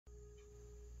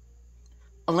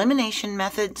Elimination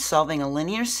method solving a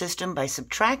linear system by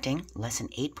subtracting, lesson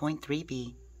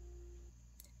 8.3b.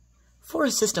 For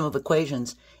a system of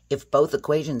equations, if both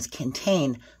equations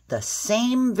contain the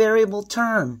same variable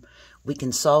term, we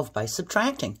can solve by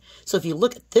subtracting. So if you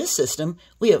look at this system,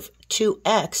 we have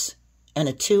 2x and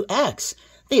a 2x.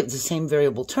 They have the same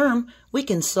variable term. We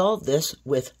can solve this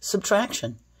with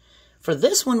subtraction. For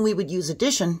this one, we would use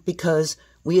addition because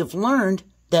we have learned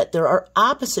that there are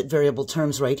opposite variable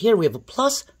terms right here. We have a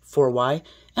plus 4y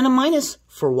and a minus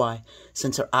 4y.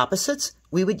 Since they're opposites,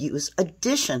 we would use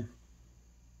addition.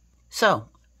 So,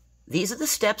 these are the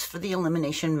steps for the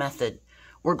elimination method.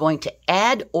 We're going to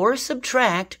add or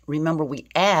subtract. Remember, we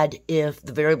add if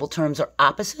the variable terms are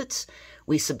opposites.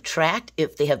 We subtract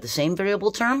if they have the same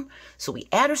variable term. So we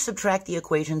add or subtract the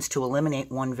equations to eliminate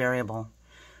one variable.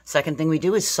 Second thing we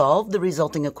do is solve the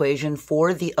resulting equation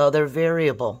for the other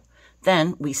variable.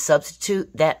 Then we substitute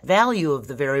that value of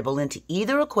the variable into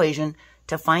either equation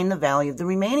to find the value of the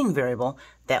remaining variable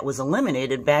that was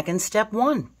eliminated back in step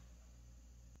 1.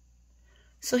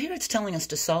 So here it's telling us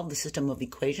to solve the system of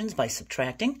equations by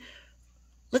subtracting.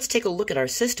 Let's take a look at our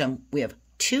system. We have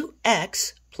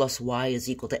 2x plus y is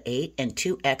equal to 8 and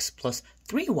 2x plus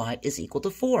 3y is equal to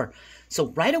 4. So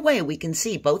right away we can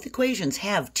see both equations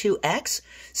have 2x,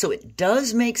 so it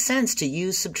does make sense to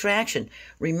use subtraction.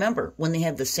 Remember, when they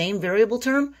have the same variable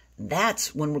term,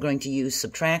 that's when we're going to use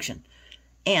subtraction.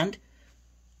 And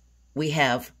we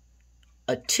have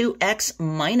a 2x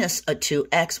minus a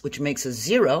 2x, which makes a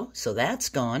 0, so that's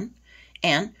gone.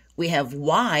 And we have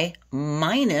y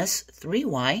minus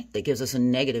 3y, that gives us a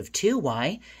negative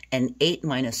 2y, and 8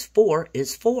 minus 4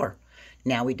 is 4.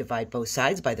 Now we divide both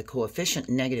sides by the coefficient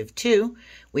negative 2.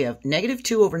 We have negative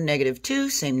 2 over negative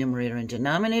 2, same numerator and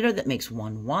denominator, that makes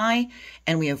 1y.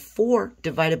 And we have 4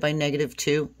 divided by negative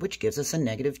 2, which gives us a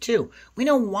negative 2. We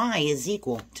know y is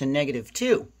equal to negative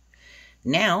 2.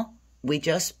 Now we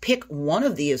just pick one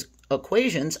of these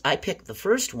equations. I picked the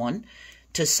first one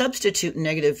to substitute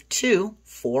negative 2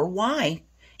 for y.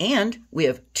 And we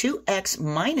have 2x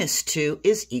minus 2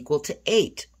 is equal to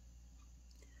 8.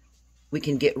 We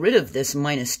can get rid of this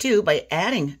minus 2 by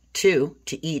adding 2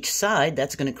 to each side.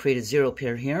 That's going to create a 0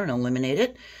 pair here and eliminate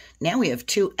it. Now we have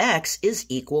 2x is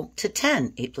equal to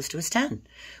 10. 8 plus 2 is 10.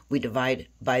 We divide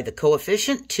by the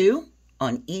coefficient 2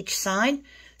 on each side.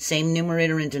 Same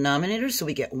numerator and denominator, so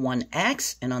we get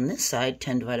 1x. And on this side,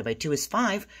 10 divided by 2 is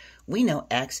 5. We know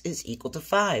x is equal to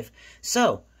 5.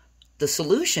 So the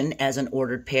solution as an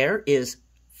ordered pair is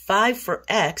 5 for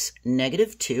x,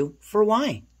 negative 2 for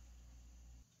y.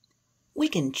 We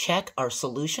can check our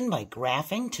solution by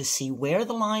graphing to see where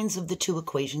the lines of the two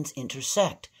equations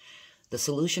intersect. The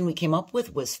solution we came up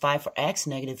with was 5 for x,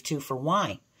 negative 2 for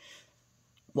y.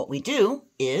 What we do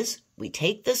is we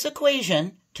take this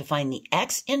equation. To find the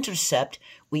x-intercept,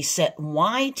 we set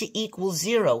y to equal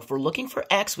 0. If we're looking for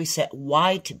x, we set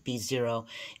y to be 0.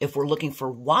 If we're looking for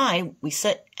y, we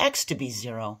set x to be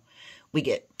 0. We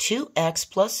get 2x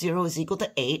plus 0 is equal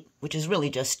to 8, which is really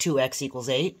just 2x equals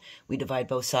 8. We divide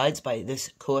both sides by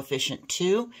this coefficient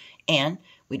 2, and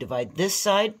we divide this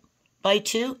side by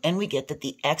 2, and we get that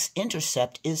the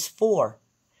x-intercept is 4.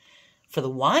 For the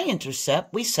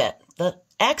y-intercept, we set the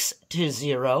x to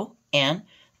 0, and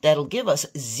that'll give us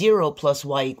 0 plus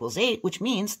y equals 8, which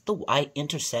means the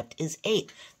y-intercept is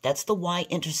 8. That's the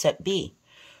y-intercept B.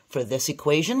 For this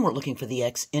equation, we're looking for the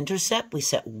x-intercept. We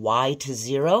set y to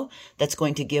 0. That's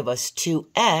going to give us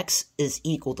 2x is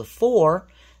equal to 4.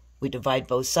 We divide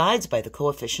both sides by the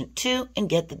coefficient 2 and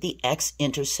get that the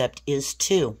x-intercept is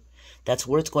 2. That's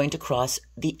where it's going to cross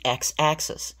the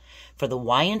x-axis. For the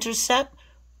y-intercept,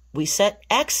 we set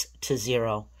x to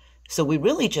 0. So we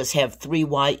really just have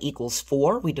 3y equals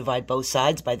 4. We divide both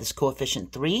sides by this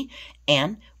coefficient 3,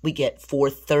 and we get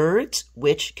 4/3,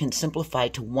 which can simplify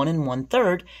to 1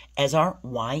 1/3 as our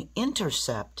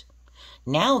y-intercept.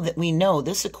 Now that we know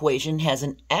this equation has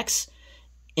an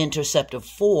x-intercept of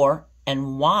 4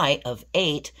 and y of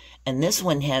 8, and this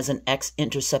one has an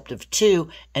x-intercept of 2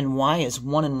 and y is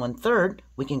 1 1/3,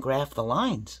 we can graph the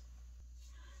lines.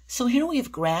 So here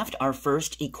we've graphed our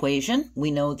first equation.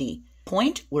 We know the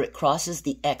point where it crosses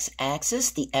the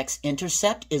x-axis, the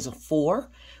x-intercept is a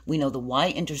 4. We know the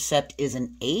y-intercept is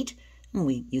an 8, and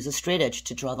we use a straight edge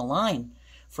to draw the line.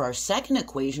 For our second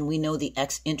equation, we know the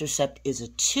x-intercept is a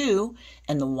 2,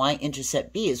 and the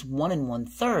y-intercept B is 1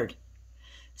 1/3.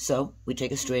 So we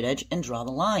take a straight edge and draw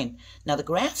the line. Now the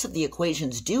graphs of the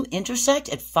equations do intersect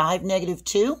at 5, negative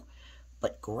 2,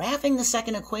 but graphing the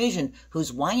second equation,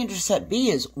 whose y-intercept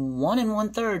B is 1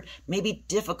 1/3, may be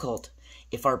difficult.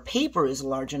 if our paper is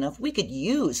large enough, we could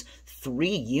use 3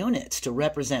 units to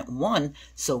represent 1,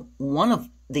 so one of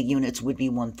the units would be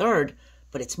 1/3,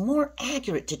 but it's more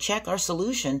accurate to check our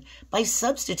solution by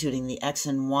substituting the x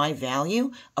and y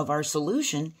value of our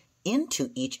solution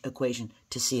into each equation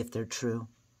to see if they're true.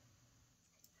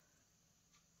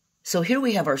 So here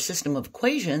we have our system of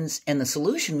equations and the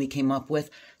solution we came up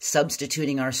with.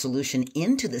 Substituting our solution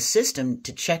into the system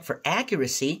to check for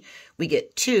accuracy, we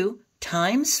get 2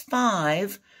 times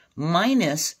 5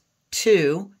 minus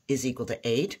 2 is equal to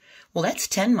 8. Well, that's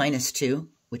 10 minus 2,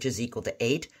 which is equal to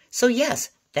 8. So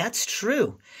yes, that's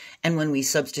true. And when we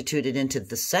substitute it into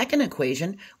the second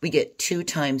equation, we get 2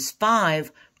 times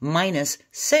 5 minus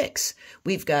 6.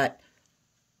 We've got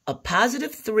a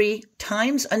positive 3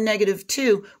 times a negative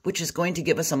 2, which is going to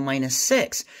give us a minus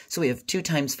 6. So we have 2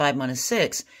 times 5 minus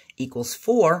 6 equals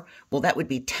 4. Well, that would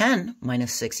be 10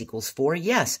 minus 6 equals 4.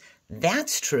 Yes,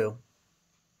 that's true.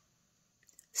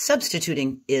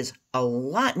 Substituting is a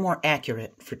lot more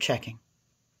accurate for checking.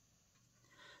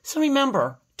 So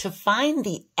remember, to find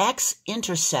the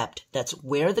x-intercept, that's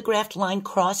where the graphed line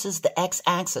crosses the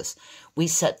x-axis, we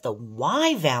set the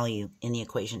y value in the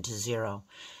equation to 0.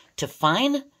 To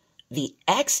find the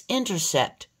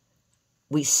x-intercept,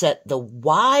 we set the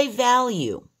y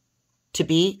value to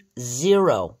be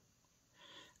 0.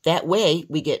 That way,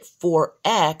 we get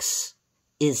 4x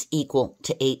is equal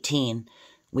to 18.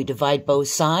 We divide both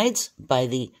sides by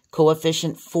the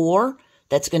coefficient 4.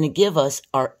 That's going to give us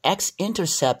our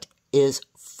x-intercept is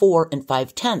 4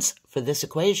 5/10 for this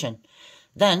equation.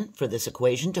 Then, for this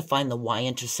equation, to find the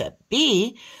y-intercept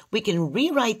b, we can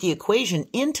rewrite the equation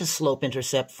into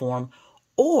slope-intercept form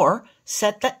or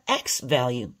set the x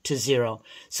value to 0.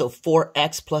 So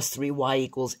 4x plus 3y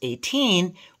equals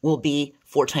 18 will be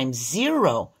 4 times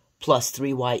 0 plus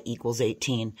 3y equals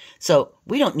 18. So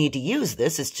we don't need to use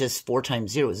this. It's just 4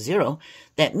 times 0 is 0.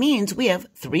 That means we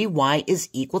have 3y is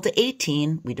equal to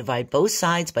 18. We divide both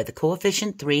sides by the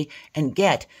coefficient 3 and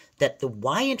get that the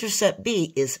y-intercept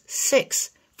b is 6.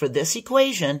 For this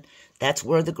equation, that's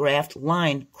where the graphed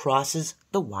line crosses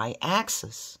the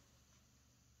y-axis.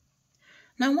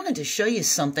 Now I wanted to show you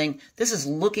something. This is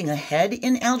looking ahead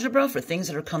in algebra for things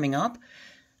that are coming up.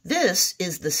 This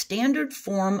is the standard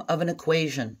form of an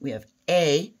equation. We have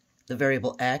a, the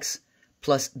variable x,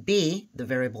 plus b, the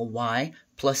variable y,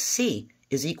 plus c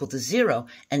is equal to 0.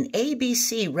 And a, b,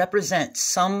 c represent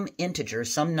some integer,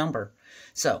 some number.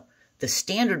 So the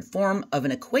standard form of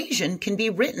an equation can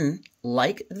be written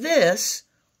like this,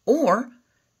 or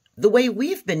the way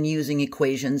we've been using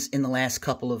equations in the last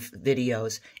couple of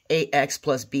videos, ax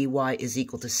plus by is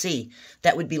equal to c.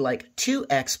 That would be like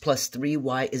 2x plus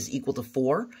 3y is equal to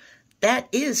 4. That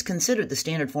is considered the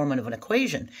standard form of an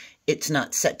equation. It's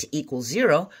not set to equal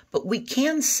 0, but we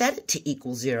can set it to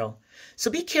equal 0.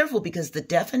 So be careful because the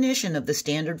definition of the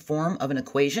standard form of an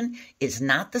equation is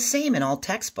not the same in all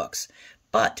textbooks.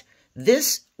 But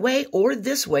this way or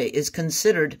this way is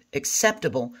considered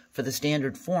acceptable for the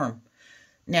standard form.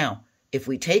 Now, if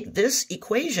we take this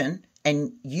equation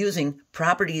and using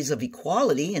properties of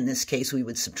equality, in this case we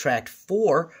would subtract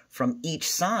 4 from each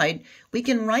side, we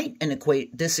can write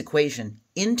this equation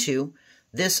into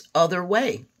this other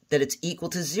way, that it's equal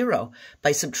to 0.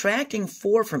 By subtracting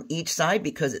 4 from each side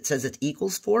because it says it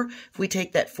equals 4, if we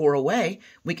take that 4 away,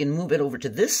 we can move it over to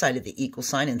this side of the equal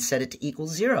sign and set it to equal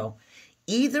 0.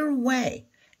 Either way,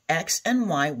 x and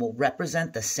y will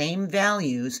represent the same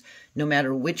values no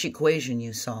matter which equation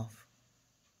you solve.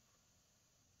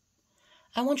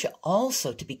 I want you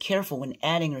also to be careful when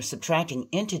adding or subtracting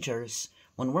integers.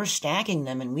 When we're stacking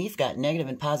them and we've got negative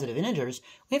and positive integers,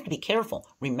 we have to be careful.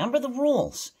 Remember the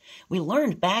rules. We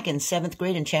learned back in 7th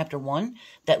grade in Chapter 1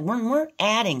 that when we're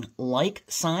adding like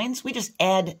signs, we just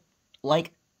add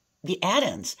like the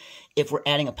add-ins. If we're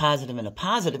adding a positive and a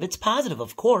positive, it's positive,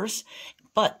 of course.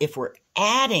 But if we're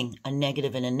adding a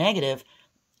negative and a negative,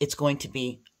 it's going to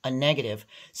be a negative.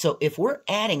 So if we're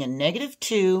adding a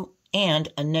 -2 and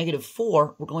a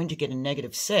 -4, we're going to get a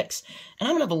 -6. And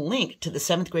I'm going to have a link to the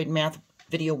 7th grade math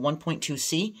video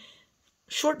 1.2c,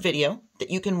 short video that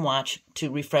you can watch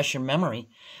to refresh your memory.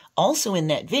 Also in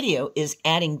that video is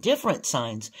adding different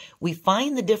signs. We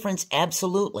find the difference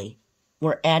absolutely.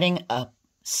 We're adding a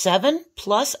 7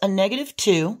 plus a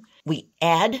 -2. We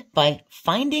add by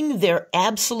finding their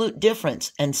absolute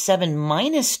difference, and 7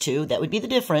 minus 2, that would be the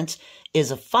difference, is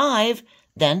a 5,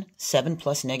 then 7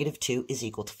 plus -2 is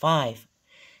equal to 5.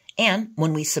 And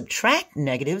when we subtract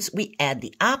negatives, we add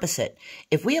the opposite.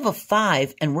 If we have a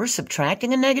 5 and we're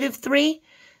subtracting a -3,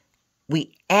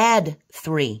 we add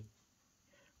 3.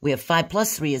 We have 5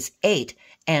 plus 3 is 8,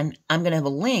 and I'm going to have a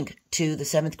link to the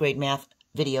 7th grade math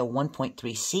video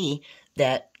 1.3c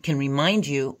that can remind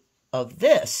you of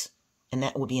this, and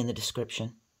that will be in the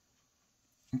description.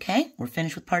 Okay, we're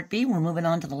finished with part B. We're moving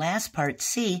on to the last part,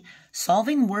 C,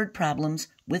 solving word problems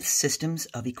with systems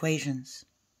of equations.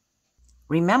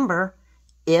 Remember,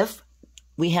 if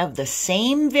we have the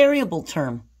same variable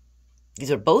term,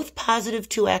 these are both positive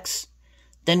 2x,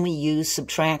 then we use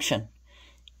subtraction.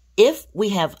 If we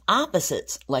have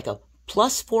opposites, like a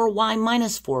plus 4y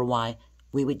minus 4y,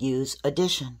 we would use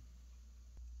addition.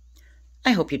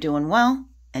 I hope you're doing well,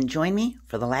 and join me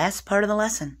for the last part of the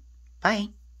lesson. Bye.